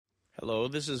Hello,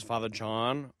 this is Father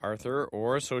John Arthur,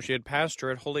 or Associate Pastor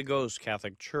at Holy Ghost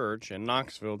Catholic Church in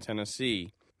Knoxville,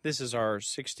 Tennessee. This is our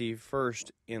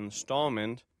 61st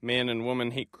installment, Man and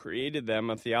Woman, He Created Them,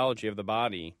 A Theology of the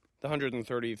Body. The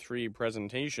 133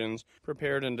 presentations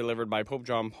prepared and delivered by Pope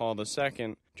John Paul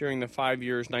II during the 5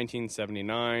 years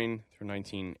 1979 through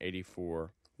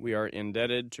 1984. We are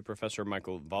indebted to Professor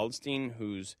Michael Waldstein,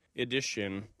 whose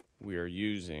edition we are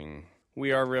using.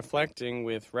 We are reflecting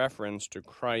with reference to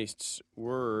Christ's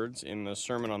words in the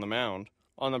Sermon on the Mount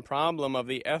on the problem of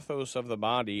the ethos of the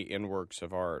body in works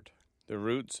of art. The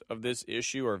roots of this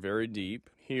issue are very deep.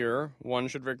 Here, one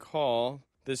should recall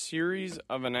the series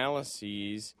of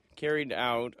analyses carried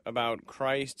out about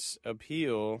Christ's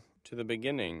appeal to the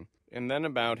beginning, and then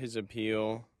about his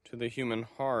appeal to the human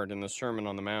heart in the Sermon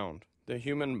on the Mount. The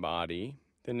human body,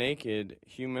 the naked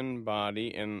human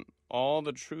body, and all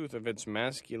the truth of its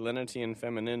masculinity and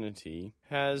femininity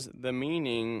has the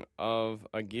meaning of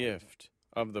a gift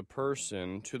of the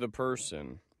person to the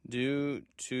person. Due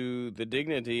to the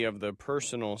dignity of the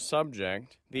personal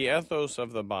subject, the ethos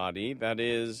of the body, that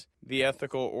is, the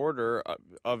ethical order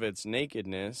of its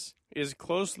nakedness, is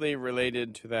closely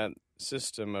related to that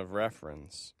system of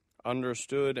reference,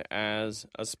 understood as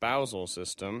a spousal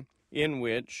system, in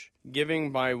which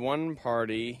giving by one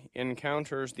party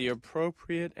encounters the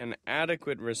appropriate and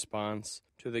adequate response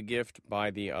to the gift by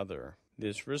the other.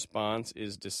 This response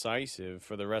is decisive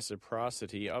for the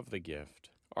reciprocity of the gift.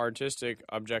 Artistic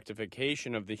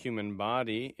objectification of the human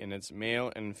body in its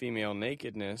male and female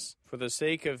nakedness, for the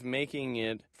sake of making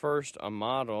it first a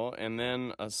model and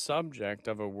then a subject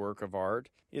of a work of art,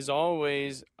 is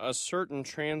always a certain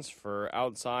transfer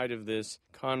outside of this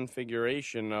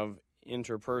configuration of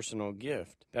interpersonal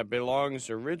gift that belongs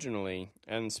originally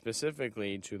and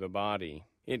specifically to the body.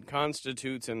 It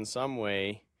constitutes in some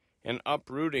way an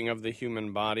uprooting of the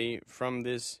human body from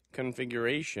this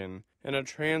configuration and a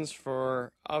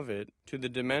transfer of it to the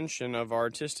dimension of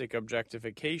artistic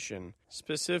objectification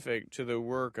specific to the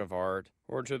work of art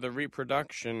or to the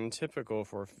reproduction typical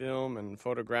for film and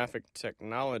photographic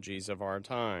technologies of our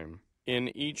time.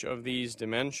 In each of these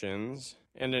dimensions,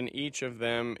 and in each of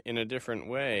them in a different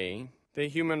way, the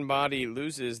human body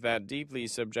loses that deeply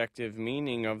subjective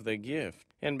meaning of the gift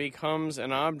and becomes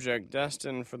an object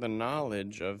destined for the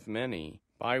knowledge of many,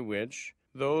 by which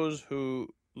those who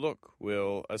look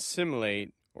will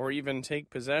assimilate or even take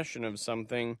possession of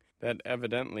something that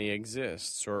evidently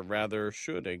exists, or rather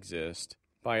should exist,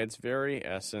 by its very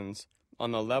essence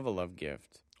on the level of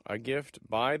gift, a gift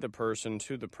by the person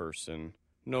to the person,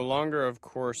 no longer, of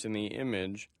course, in the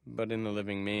image, but in the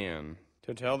living man.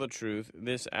 To tell the truth,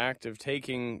 this act of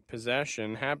taking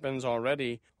possession happens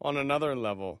already on another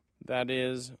level, that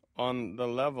is, on the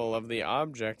level of the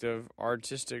object of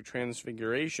artistic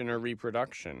transfiguration or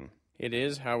reproduction. It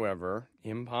is, however,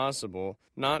 impossible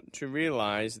not to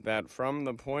realize that from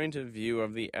the point of view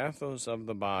of the ethos of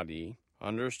the body,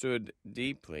 understood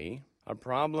deeply, a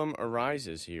problem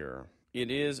arises here. It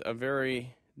is a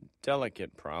very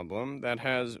delicate problem that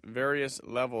has various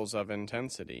levels of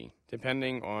intensity,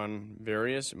 depending on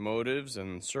various motives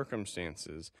and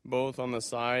circumstances, both on the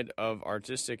side of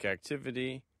artistic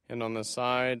activity and on the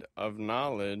side of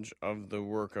knowledge of the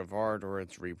work of art or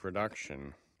its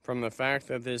reproduction. From the fact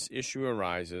that this issue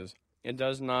arises, it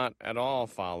does not at all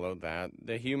follow that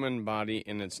the human body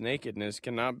in its nakedness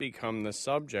cannot become the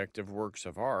subject of works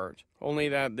of art, only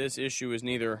that this issue is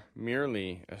neither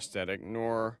merely aesthetic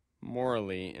nor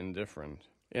morally indifferent.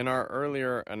 In our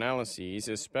earlier analyses,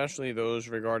 especially those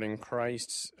regarding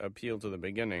Christ's appeal to the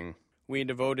beginning, we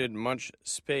devoted much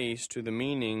space to the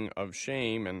meaning of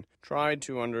shame and tried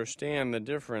to understand the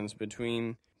difference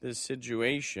between the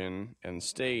situation and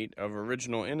state of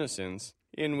original innocence,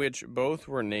 in which both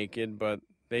were naked but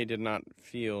they did not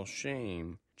feel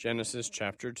shame, Genesis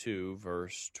chapter 2,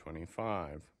 verse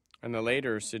 25, and the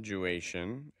later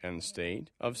situation and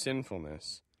state of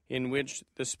sinfulness, in which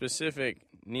the specific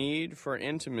need for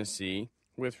intimacy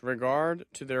with regard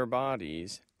to their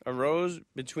bodies arose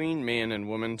between man and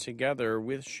woman together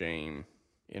with shame.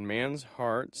 In man's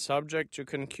heart, subject to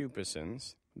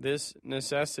concupiscence, this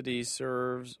necessity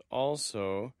serves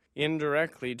also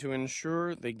indirectly to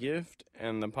ensure the gift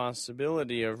and the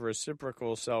possibility of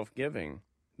reciprocal self-giving.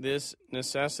 This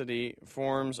necessity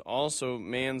forms also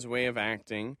man's way of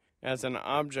acting as an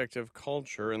object of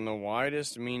culture in the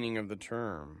widest meaning of the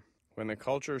term. When the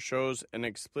culture shows an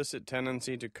explicit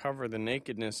tendency to cover the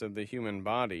nakedness of the human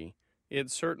body,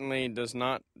 it certainly does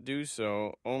not do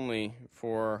so only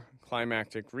for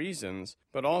climactic reasons,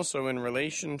 but also in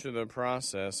relation to the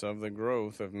process of the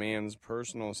growth of man's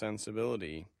personal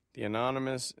sensibility. The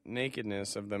anonymous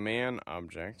nakedness of the man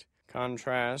object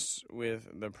contrasts with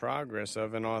the progress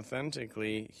of an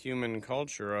authentically human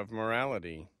culture of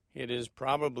morality. It is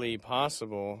probably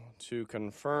possible to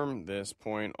confirm this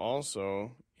point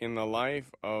also in the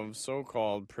life of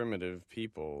so-called primitive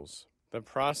peoples. The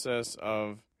process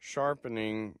of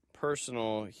sharpening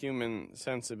personal human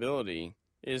sensibility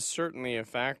is certainly a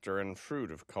factor and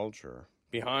fruit of culture.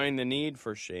 Behind the need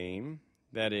for shame,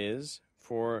 that is,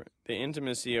 for the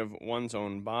intimacy of one's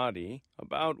own body,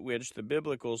 about which the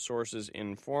biblical sources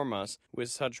inform us with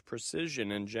such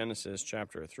precision in Genesis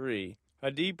chapter 3,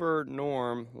 a deeper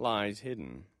norm lies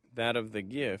hidden, that of the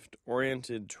gift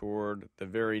oriented toward the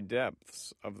very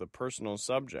depths of the personal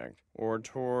subject or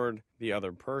toward the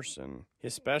other person,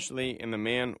 especially in the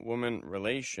man-woman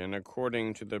relation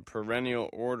according to the perennial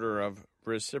order of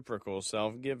reciprocal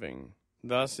self-giving.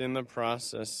 Thus, in the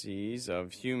processes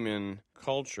of human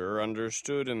culture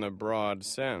understood in the broad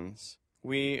sense,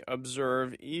 we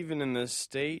observe even in the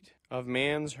state of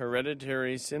man's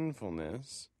hereditary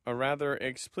sinfulness a rather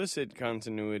explicit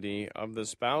continuity of the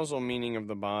spousal meaning of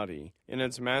the body in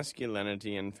its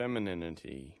masculinity and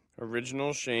femininity.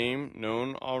 Original shame,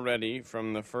 known already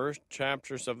from the first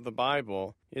chapters of the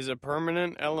Bible, is a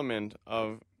permanent element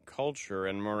of culture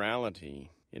and morality.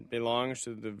 It belongs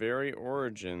to the very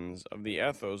origins of the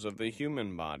ethos of the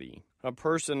human body. A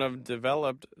person of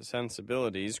developed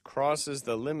sensibilities crosses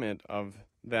the limit of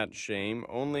that shame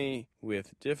only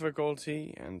with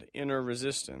difficulty and inner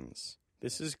resistance.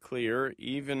 This is clear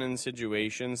even in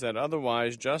situations that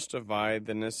otherwise justify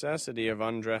the necessity of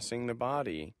undressing the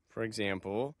body. For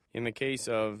example, in the case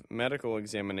of medical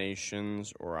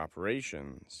examinations or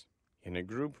operations. In a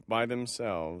group by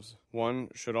themselves, one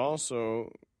should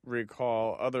also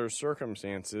recall other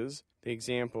circumstances, the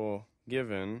example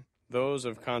given, those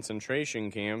of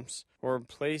concentration camps or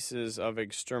places of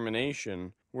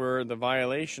extermination, where the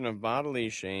violation of bodily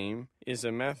shame is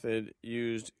a method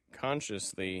used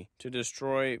consciously to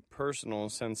destroy personal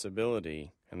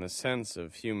sensibility and the sense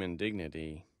of human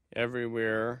dignity.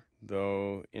 Everywhere,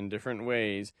 though in different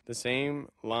ways, the same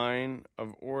line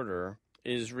of order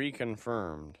is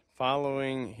reconfirmed.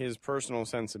 Following his personal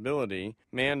sensibility,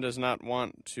 man does not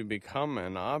want to become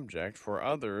an object for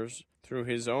others through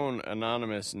his own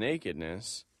anonymous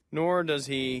nakedness, nor does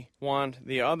he want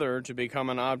the other to become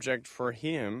an object for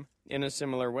him in a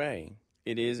similar way.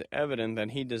 It is evident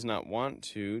that he does not want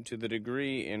to the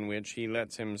degree in which he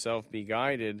lets himself be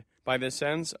guided by the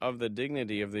sense of the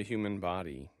dignity of the human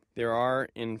body. There are,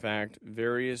 in fact,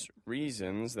 various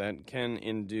reasons that can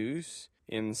induce,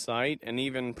 incite, and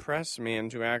even press man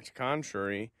to act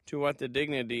contrary to what the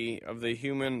dignity of the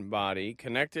human body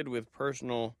connected with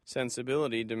personal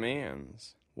sensibility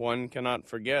demands. One cannot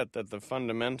forget that the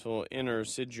fundamental inner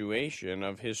situation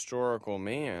of historical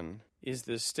man is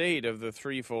the state of the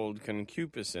threefold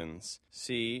concupiscence.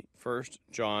 See 1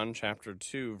 John chapter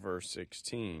 2, verse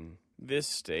 16. This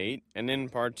state, and in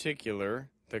particular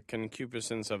the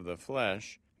concupiscence of the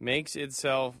flesh, makes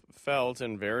itself felt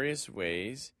in various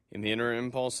ways in the inner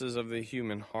impulses of the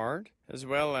human heart, as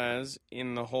well as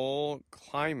in the whole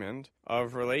climate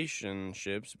of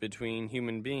relationships between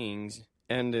human beings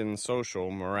and in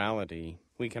social morality.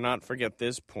 We cannot forget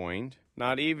this point,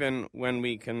 not even when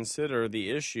we consider the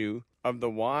issue of the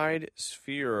wide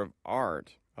sphere of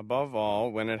art, above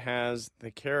all when it has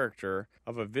the character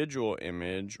of a visual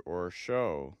image or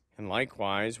show. And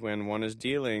likewise, when one is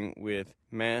dealing with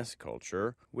mass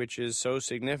culture, which is so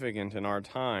significant in our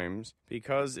times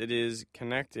because it is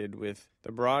connected with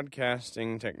the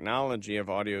broadcasting technology of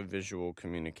audiovisual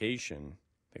communication.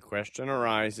 The question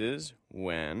arises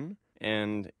when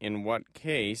and in what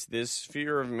case this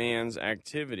sphere of man's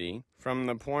activity, from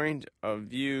the point of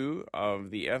view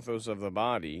of the ethos of the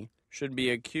body, should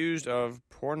be accused of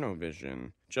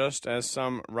pornovision, just as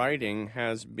some writing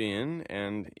has been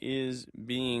and is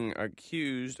being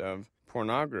accused of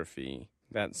pornography.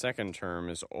 That second term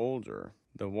is older.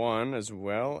 The one as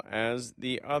well as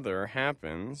the other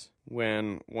happens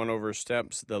when one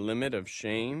oversteps the limit of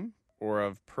shame or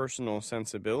of personal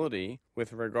sensibility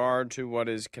with regard to what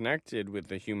is connected with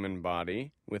the human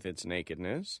body, with its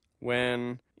nakedness,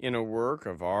 when, in a work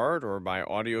of art or by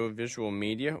audiovisual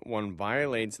media, one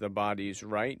violates the body's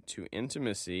right to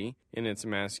intimacy in its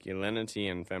masculinity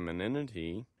and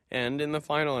femininity, and in the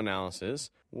final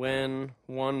analysis, when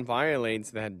one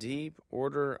violates that deep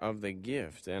order of the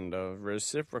gift and of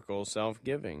reciprocal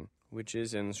self-giving, which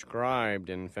is inscribed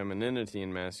in femininity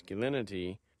and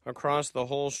masculinity across the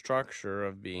whole structure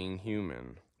of being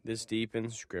human. This deep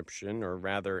inscription, or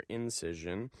rather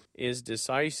incision, is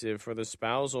decisive for the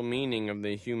spousal meaning of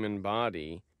the human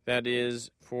body, that is,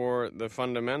 for the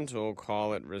fundamental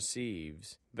call it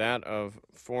receives. that of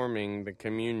forming the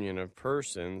communion of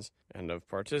persons and of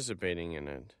participating in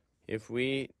it. If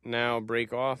we now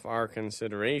break off our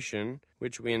consideration,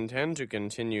 which we intend to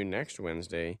continue next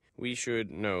Wednesday, we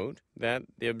should note that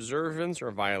the observance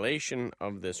or violation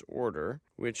of this order,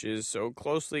 which is so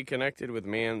closely connected with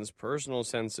man's personal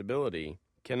sensibility,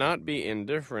 cannot be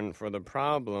indifferent for the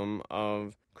problem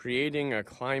of creating a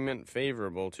climate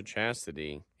favorable to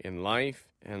chastity in life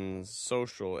and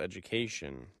social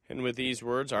education. And with these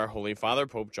words, our Holy Father,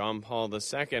 Pope John Paul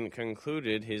II,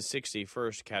 concluded his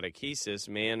 61st Catechesis,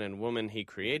 Man and Woman He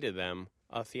Created Them,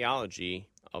 a Theology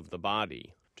of the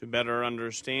Body. To better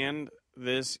understand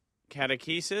this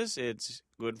catechesis, it's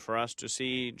good for us to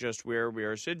see just where we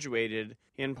are situated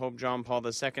in Pope John Paul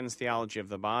II's Theology of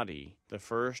the Body. The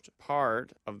first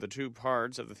part of the two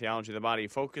parts of the Theology of the Body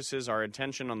focuses our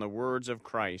attention on the words of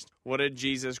Christ. What did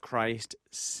Jesus Christ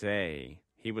say?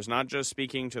 He was not just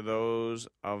speaking to those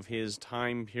of his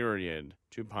time period,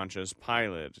 to Pontius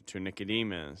Pilate, to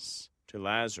Nicodemus, to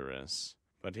Lazarus,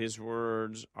 but his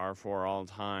words are for all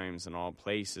times and all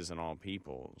places and all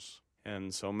peoples.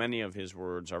 And so many of his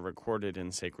words are recorded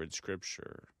in sacred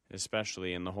scripture,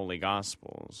 especially in the Holy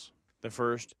Gospels. The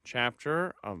first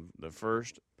chapter of the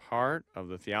first part of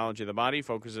the Theology of the Body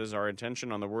focuses our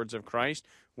attention on the words of Christ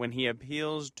when he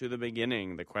appeals to the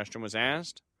beginning. The question was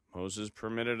asked, Moses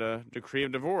permitted a decree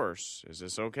of divorce. Is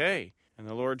this okay? And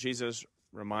the Lord Jesus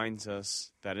reminds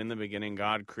us that in the beginning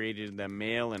God created them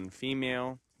male and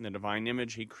female. In the divine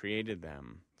image he created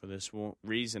them. For this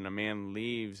reason a man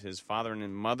leaves his father and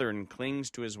his mother and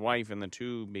clings to his wife, and the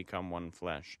two become one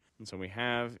flesh. And so we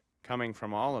have, coming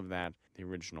from all of that, the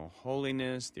original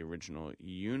holiness, the original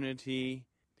unity,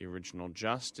 the original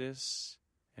justice,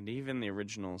 and even the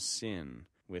original sin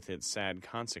with its sad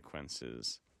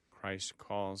consequences. Christ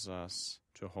calls us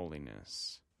to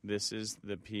holiness. This is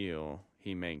the appeal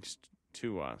he makes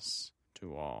to us,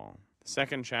 to all. The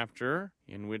second chapter,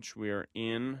 in which we are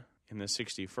in the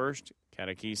 61st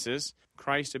Catechesis,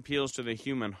 Christ appeals to the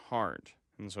human heart.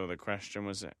 And so the question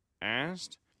was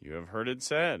asked, You have heard it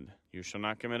said, you shall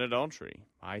not commit adultery.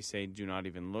 I say, do not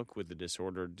even look with the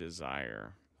disordered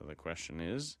desire. So the question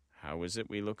is, how is it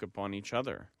we look upon each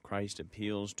other? Christ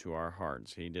appeals to our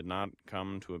hearts. He did not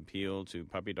come to appeal to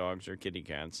puppy dogs or kitty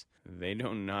cats. They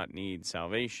do not need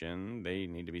salvation. They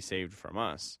need to be saved from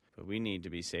us. But we need to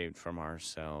be saved from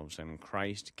ourselves, and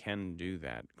Christ can do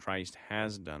that. Christ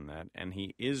has done that, and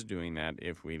he is doing that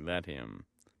if we let him.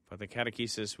 But the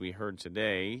catechesis we heard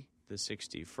today, the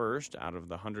 61st out of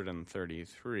the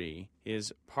 133,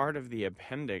 is part of the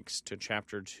appendix to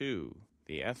Chapter 2,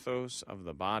 the ethos of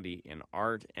the body in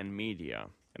art and media.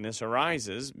 And this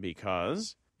arises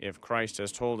because if Christ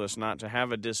has told us not to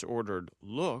have a disordered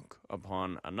look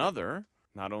upon another,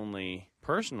 not only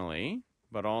personally,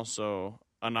 but also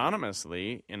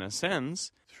anonymously, in a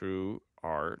sense, through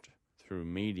art, through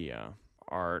media,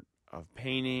 art of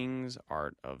paintings,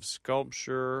 art of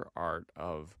sculpture, art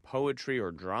of poetry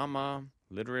or drama,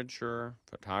 literature,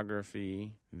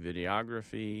 photography,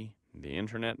 videography, the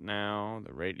internet now,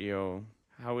 the radio.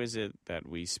 How is it that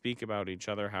we speak about each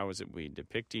other? How is it we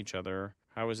depict each other?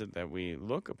 How is it that we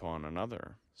look upon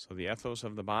another? So the ethos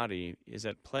of the body is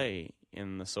at play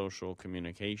in the social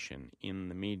communication, in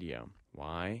the media.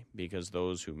 Why? Because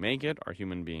those who make it are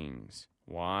human beings.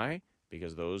 Why?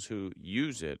 Because those who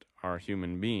use it are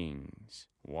human beings.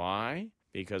 Why?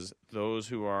 Because those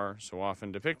who are so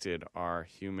often depicted are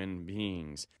human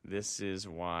beings. This is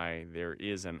why there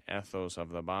is an ethos of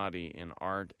the body in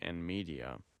art and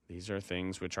media. These are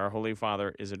things which our Holy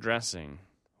Father is addressing.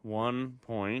 One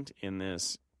point in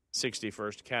this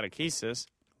 61st Catechesis,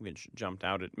 which jumped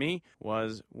out at me,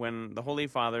 was when the Holy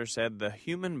Father said the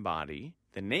human body,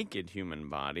 the naked human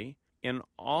body, in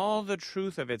all the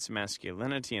truth of its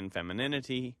masculinity and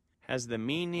femininity, has the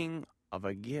meaning of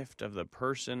a gift of the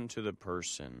person to the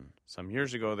person. Some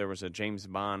years ago, there was a James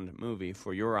Bond movie,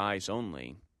 For Your Eyes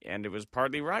Only, and it was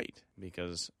partly right,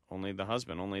 because only the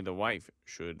husband, only the wife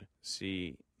should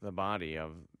see the body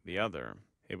of the other.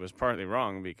 It was partly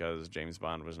wrong, because James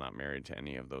Bond was not married to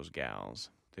any of those gals.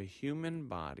 The human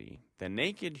body, the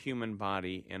naked human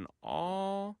body, in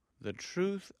all the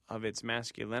truth of its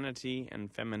masculinity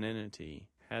and femininity,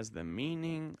 has the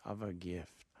meaning of a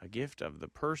gift of the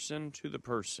person to the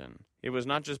person. It was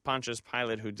not just Pontius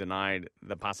Pilate who denied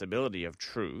the possibility of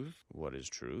truth. What is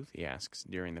truth? He asks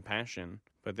during the Passion.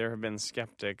 But there have been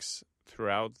skeptics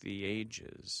throughout the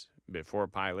ages, before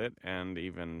Pilate and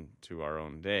even to our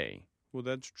own day. Well,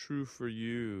 that's true for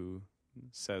you,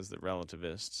 says the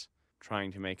relativists,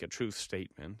 trying to make a truth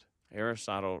statement.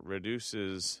 Aristotle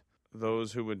reduces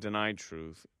those who would deny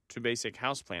truth to basic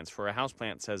houseplants, for a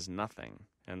houseplant says nothing.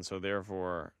 and so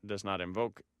therefore does not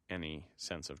invoke any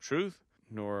sense of truth,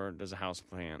 nor does a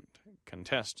houseplant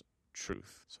contest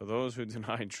truth. So those who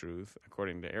deny truth,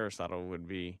 according to Aristotle, would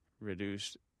be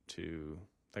reduced to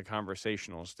the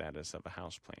conversational status of a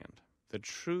houseplant. The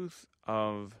truth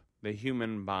of the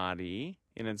human body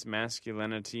in its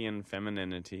masculinity and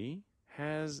femininity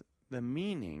has the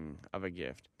meaning of a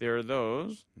gift. There are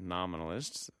those,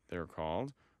 nominalists they're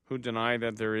called, who deny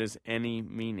that there is any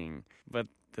meaning. But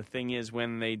the thing is,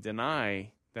 when they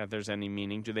deny that there's any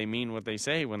meaning, do they mean what they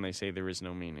say when they say there is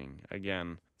no meaning?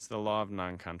 Again, it's the law of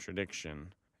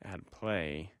non-contradiction at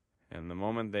play. And the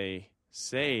moment they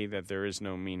say that there is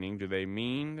no meaning, do they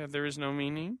mean that there is no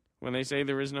meaning when they say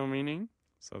there is no meaning?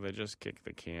 So they just kick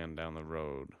the can down the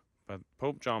road. But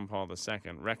Pope John Paul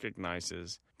II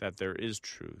recognizes that there is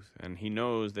truth, and he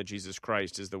knows that Jesus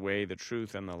Christ is the way, the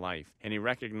truth, and the life. And he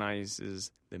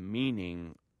recognizes the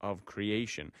meaning of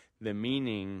creation, the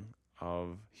meaning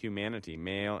of humanity,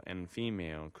 male and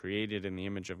female, created in the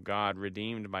image of God,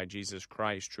 redeemed by Jesus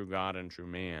Christ, true God and true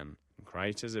man. And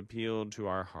Christ has appealed to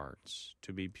our hearts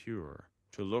to be pure,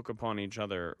 to look upon each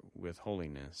other with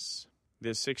holiness.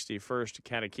 This 61st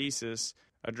catechesis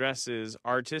addresses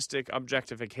artistic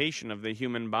objectification of the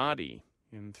human body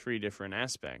in 3 different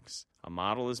aspects. A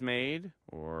model is made,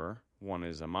 or one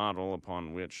is a model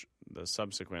upon which the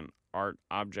subsequent art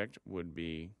object would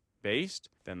be based.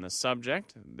 Then the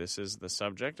subject, this is the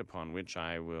subject upon which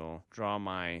I will draw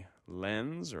my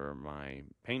lens or my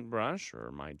paintbrush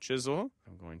or my chisel.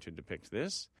 I'm going to depict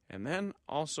this. And then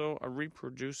also a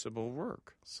reproducible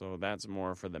work. So that's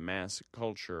more for the mass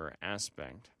culture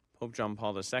aspect. Pope John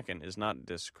Paul II is not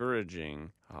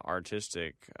discouraging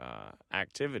artistic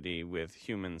activity with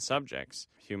human subjects,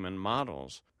 human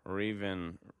models, or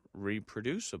even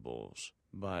reproducibles,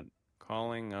 but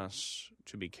calling us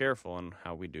to be careful in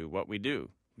how we do what we do.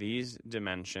 These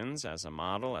dimensions, as a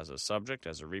model, as a subject,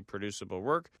 as a reproducible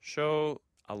work, show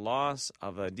a loss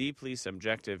of a deeply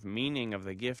subjective meaning of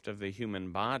the gift of the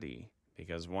human body,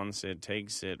 because once it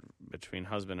takes it between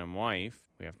husband and wife,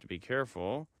 we have to be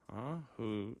careful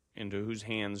into whose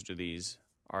hands do these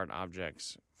art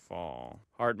objects fall.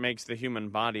 Art makes the human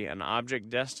body an object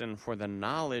destined for the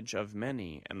knowledge of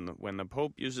many. And when the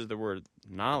Pope uses the word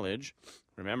knowledge,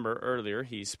 remember earlier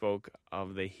he spoke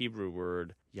of the Hebrew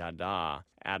word yada.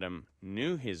 Adam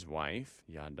knew his wife,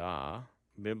 yada.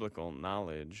 Biblical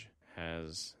knowledge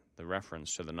has the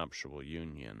reference to the nuptial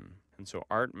union. And so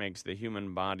art makes the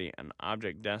human body an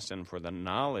object destined for the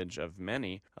knowledge of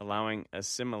many, allowing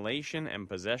assimilation and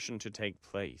possession to take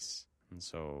place. And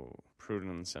so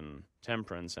prudence and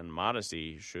temperance and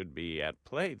modesty should be at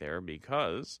play there,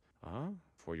 because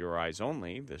for your eyes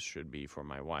only, this should be for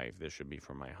my wife, this should be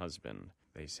for my husband,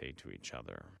 they say to each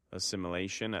other.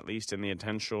 Assimilation, at least in the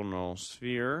attentional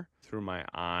sphere, through my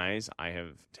eyes I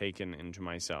have taken into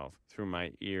myself. Through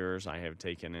my ears I have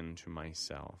taken into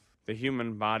myself. The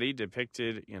human body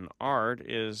depicted in art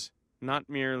is not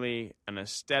merely an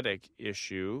aesthetic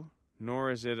issue,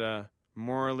 nor is it a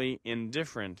morally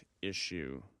indifferent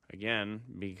issue. Again,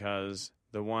 because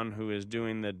the one who is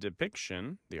doing the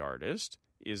depiction, the artist,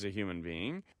 is a human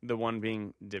being. The one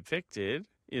being depicted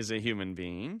is a human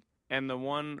being. And the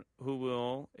one who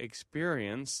will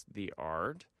experience the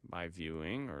art by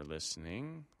viewing or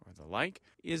listening or the like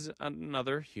is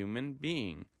another human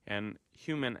being. And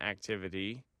human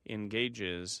activity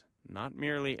engages not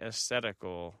merely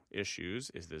aesthetical issues,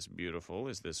 is this beautiful,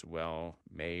 is this well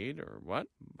made or what,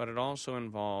 but it also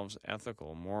involves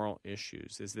ethical, moral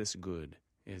issues. Is this good?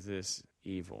 Is this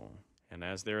evil? And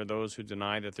as there are those who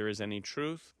deny that there is any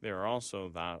truth, there are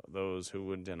also those who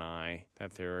would deny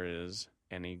that there is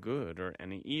any good or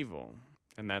any evil.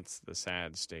 And that's the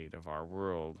sad state of our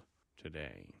world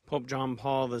today. Pope John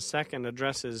Paul II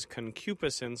addresses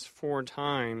concupiscence 4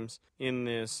 times in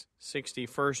this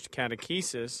 61st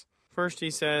catechesis. First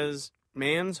he says,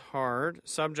 man's heart,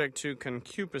 subject to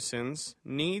concupiscence,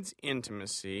 needs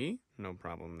intimacy. No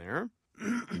problem there.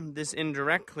 This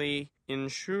indirectly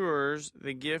ensures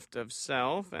the gift of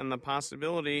self and the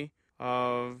possibility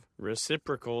of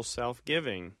reciprocal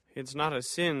self-giving. It's not a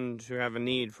sin to have a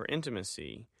need for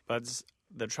intimacy, but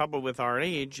the trouble with our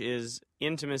age is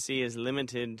intimacy is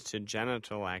limited to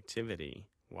genital activity.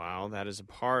 While that is a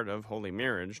part of holy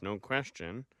marriage, no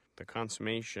question, the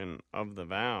consummation of the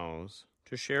vows,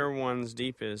 to share one's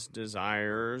deepest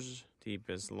desires,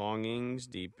 deepest longings,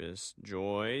 deepest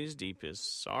joys,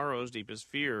 deepest sorrows, deepest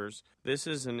fears. This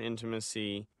is an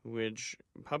intimacy which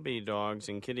puppy dogs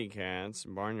and kitty cats,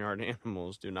 barnyard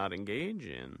animals, do not engage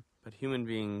in, but human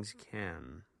beings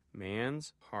can.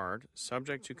 Man's heart,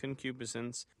 subject to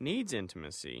concupiscence, needs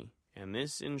intimacy, And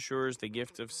this ensures the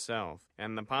gift of self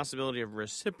and the possibility of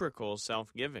reciprocal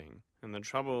self-giving. And the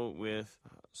trouble with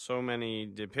so many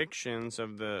depictions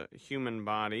of the human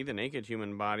body, the naked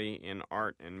human body in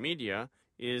art and media,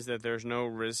 is that there's no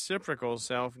reciprocal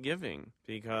self-giving.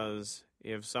 Because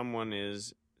if someone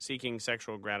is seeking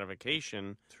sexual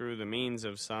gratification through the means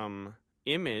of some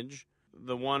image,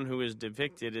 the one who is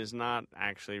depicted is not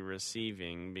actually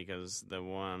receiving because the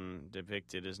one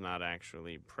depicted is not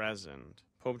actually present.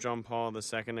 Pope John Paul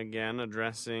II, again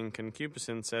addressing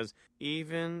concupiscence, says,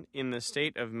 even in the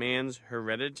state of man's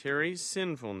hereditary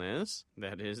sinfulness,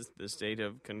 that is, the state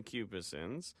of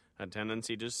concupiscence, a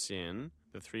tendency to sin,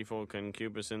 the threefold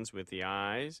concupiscence with the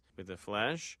eyes, with the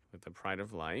flesh, with the pride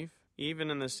of life, even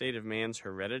in the state of man's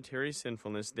hereditary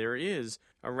sinfulness, there is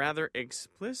a rather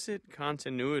explicit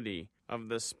continuity of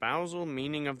the spousal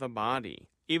meaning of the body.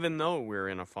 Even though we're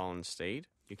in a fallen state,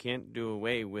 you can't do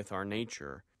away with our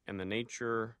nature. And the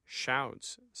nature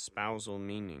shouts spousal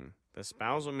meaning. The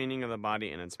spousal meaning of the body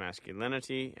in its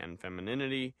masculinity and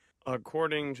femininity,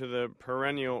 according to the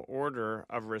perennial order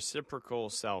of reciprocal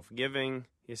self-giving,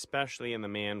 especially in the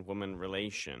man-woman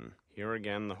relation. Here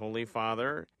again, the Holy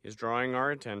Father is drawing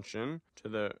our attention to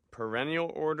the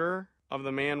perennial order of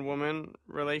the man-woman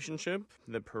relationship,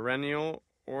 the perennial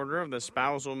order of the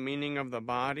spousal meaning of the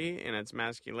body in its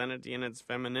masculinity and its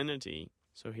femininity.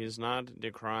 So he's not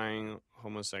decrying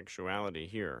homosexuality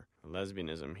here,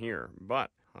 lesbianism here. But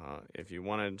if you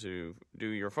wanted to do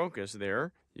your focus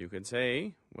there, you could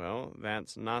say, well,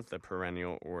 that's not the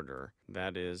perennial order.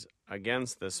 That is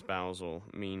against the spousal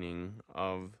meaning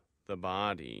of the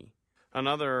body.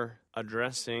 Another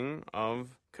addressing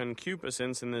of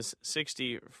concupiscence in this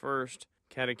 61st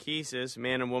catechesis,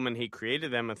 man and woman, he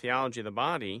created them, a theology of the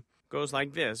body, goes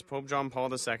like this. Pope John Paul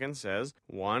II says,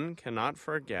 one cannot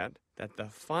forget that the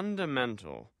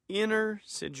fundamental inner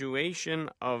situation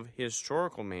of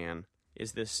historical man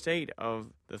is the state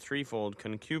of the threefold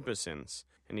concupiscence.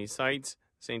 And he cites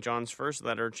St. John's first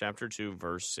letter, chapter 2,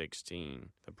 verse 16.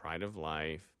 The pride of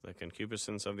life, the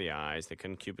concupiscence of the eyes, the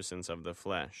concupiscence of the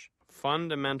flesh.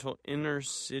 Fundamental inner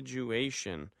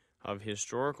situation of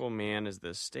historical man is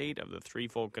the state of the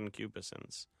threefold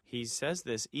concupiscence. He says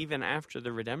this even after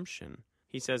the redemption.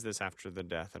 He says this after the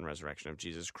death and resurrection of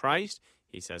Jesus Christ.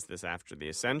 He says this after the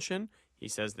ascension. He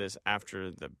says this after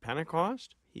the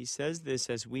Pentecost. He says this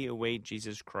as we await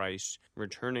Jesus Christ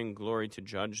returning glory to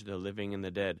judge the living and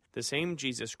the dead. The same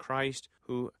Jesus Christ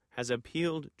who has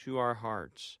appealed to our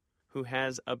hearts, who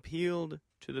has appealed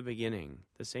to the beginning.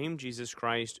 The same Jesus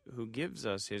Christ who gives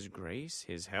us his grace,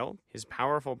 his help, his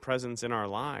powerful presence in our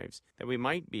lives, that we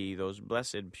might be those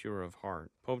blessed pure of heart.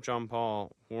 Pope John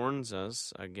Paul warns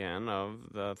us again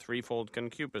of the threefold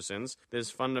concupiscence,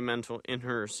 this fundamental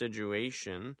inner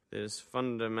situation, this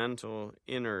fundamental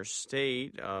inner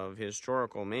state of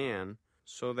historical man,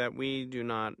 so that we do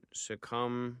not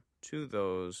succumb to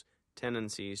those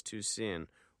tendencies to sin.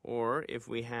 Or, if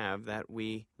we have, that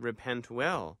we repent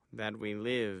well, that we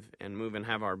live and move and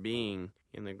have our being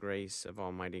in the grace of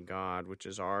Almighty God, which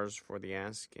is ours for the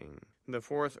asking. The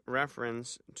fourth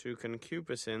reference to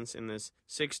concupiscence in this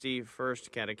 61st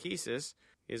catechesis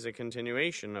is a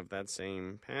continuation of that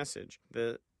same passage.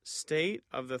 The state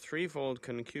of the threefold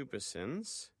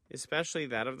concupiscence, especially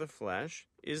that of the flesh,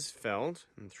 is felt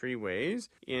in three ways: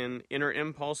 in inner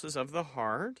impulses of the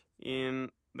heart, in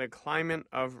the climate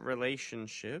of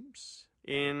relationships,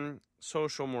 in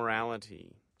social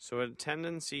morality. So a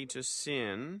tendency to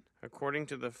sin according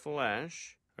to the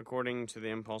flesh, according to the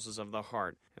impulses of the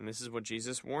heart. And this is what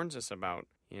Jesus warns us about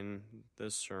in the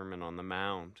Sermon on the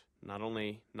Mount. Not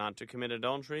only not to commit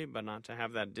adultery, but not to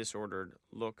have that disordered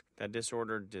look, that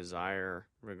disordered desire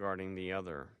regarding the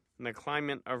other. In the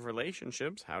climate of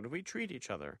relationships, how do we treat each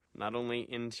other? Not only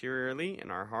interiorly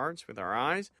in our hearts with our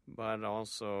eyes, but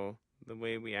also the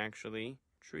way we actually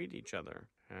treat each other.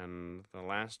 And the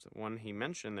last one he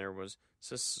mentioned there was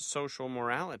social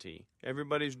morality.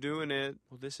 Everybody's doing it.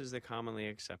 Well, this is the commonly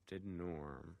accepted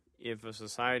norm. If a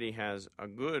society has a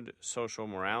good social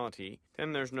morality,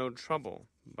 then there's no trouble.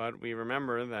 But we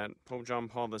remember that Pope John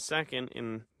Paul II,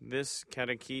 in this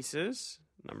catechesis,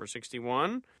 number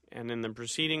 61, and in the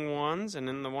preceding ones, and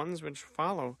in the ones which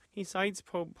follow, he cites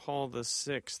Pope Paul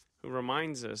VI, who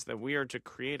reminds us that we are to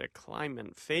create a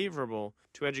climate favorable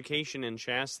to education in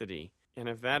chastity. And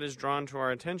if that is drawn to our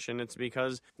attention, it's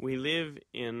because we live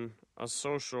in a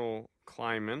social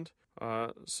climate,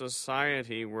 a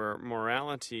society where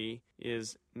morality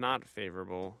is not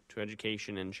favorable to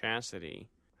education in chastity.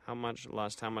 How much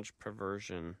lust, how much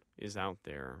perversion is out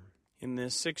there. In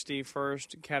this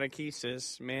 61st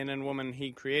catechesis, Man and Woman,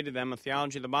 He Created Them, A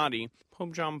Theology of the Body,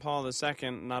 Pope John Paul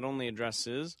II not only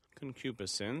addresses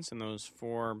concupiscence in those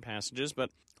 4 passages,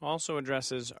 but also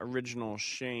addresses original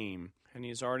shame. And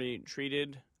he's already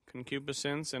treated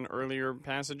concupiscence in earlier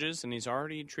passages, and he's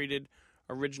already treated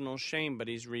original shame, but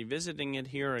he's revisiting it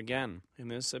here again in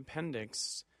this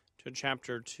appendix to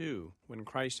chapter 2, when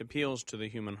Christ appeals to the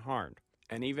human heart.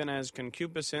 And even as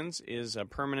concupiscence is a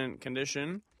permanent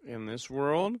condition in this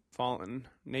world, fallen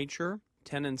nature,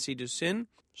 tendency to sin,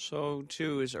 so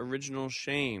too is original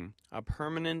shame, a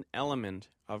permanent element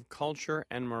of culture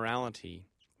and morality.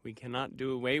 We cannot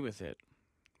do away with it.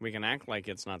 We can act like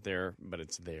it's not there, but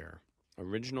it's there.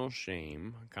 Original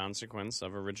shame, a consequence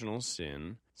of original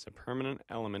sin, is a permanent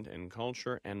element in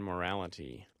culture and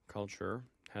morality. Culture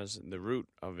has the root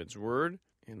of its word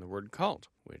in the word cult,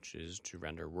 which is to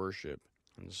render worship.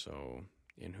 And so,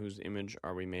 in whose image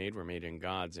are we made? We're made in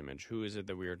God's image. Who is it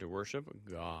that we are to worship?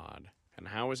 God. And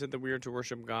how is it that we are to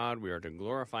worship God? We are to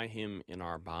glorify Him in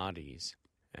our bodies.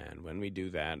 And when we do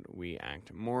that, we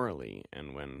act morally.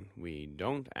 And when we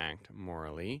don't act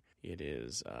morally, it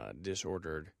is a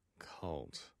disordered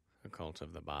cult, a cult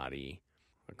of the body,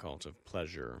 a cult of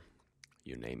pleasure,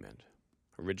 you name it.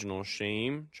 Original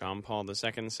shame, John Paul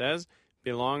II says,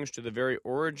 belongs to the very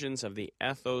origins of the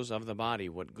ethos of the body,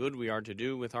 what good we are to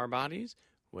do with our bodies,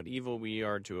 what evil we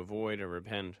are to avoid or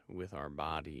repent with our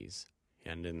bodies.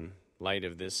 And in light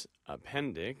of this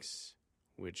appendix,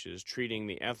 which is treating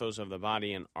the ethos of the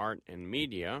body in art and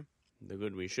media, the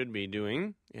good we should be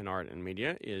doing in art and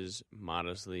media is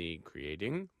modestly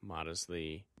creating,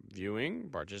 modestly viewing,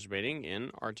 participating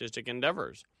in artistic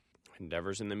endeavors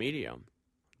in the media.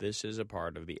 This is a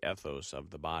part of the ethos of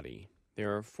the body.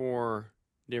 There are 4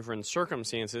 different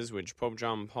circumstances which Pope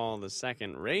John Paul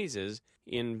II raises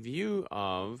in view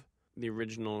of the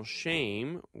original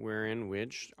shame, wherein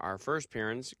which our first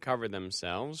parents covered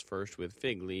themselves, first with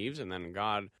fig leaves, and then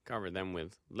God covered them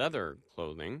with leather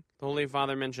clothing. The Holy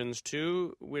Father mentions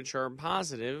 2 which are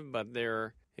positive, but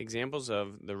they're examples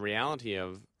of the reality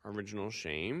of original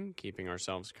shame, keeping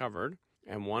ourselves covered.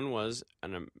 And one was a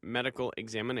medical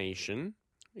examination.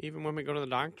 Even when we go to the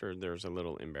doctor, there's a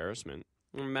little embarrassment.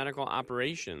 Medical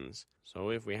operations. So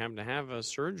if we have to have a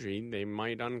surgery, they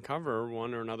might uncover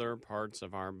one or another parts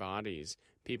of our bodies.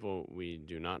 People we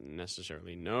do not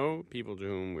necessarily know, people to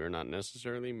whom we're not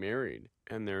necessarily married.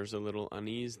 And there's a little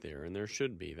unease there, and there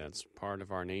should be. That's part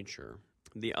of our nature.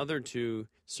 The other 2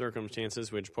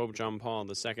 circumstances which Pope John Paul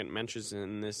II mentions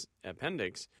in this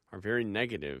appendix are very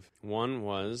negative. One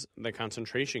was the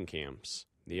concentration camps.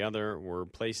 The other were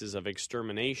places of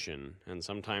extermination, and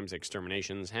sometimes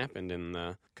exterminations happened in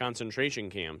the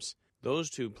concentration camps. Those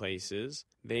 2 places,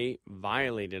 they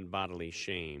violated bodily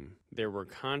shame. There were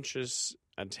conscious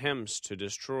attempts to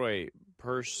destroy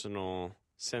personal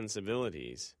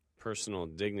sensibilities, personal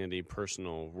dignity,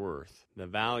 personal worth. The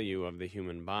value of the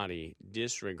human body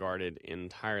disregarded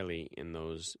entirely in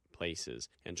those places.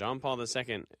 And John Paul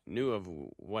II knew of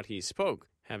what he spoke,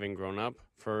 having grown up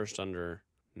first under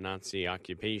Nazi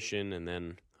occupation and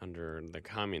then under the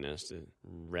communist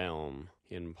realm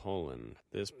in Poland.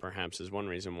 This perhaps is one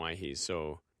reason why he's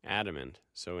so adamant,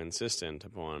 so insistent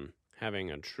upon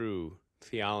having a true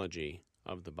theology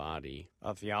of the body.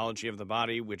 A theology of the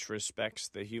body which respects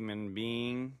the human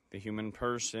being, the human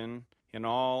person, in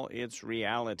all its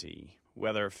reality,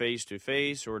 whether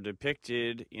face-to-face or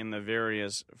depicted in the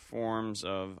various forms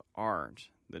of art,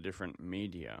 the different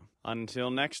media.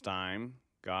 Until next time,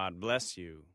 God bless you.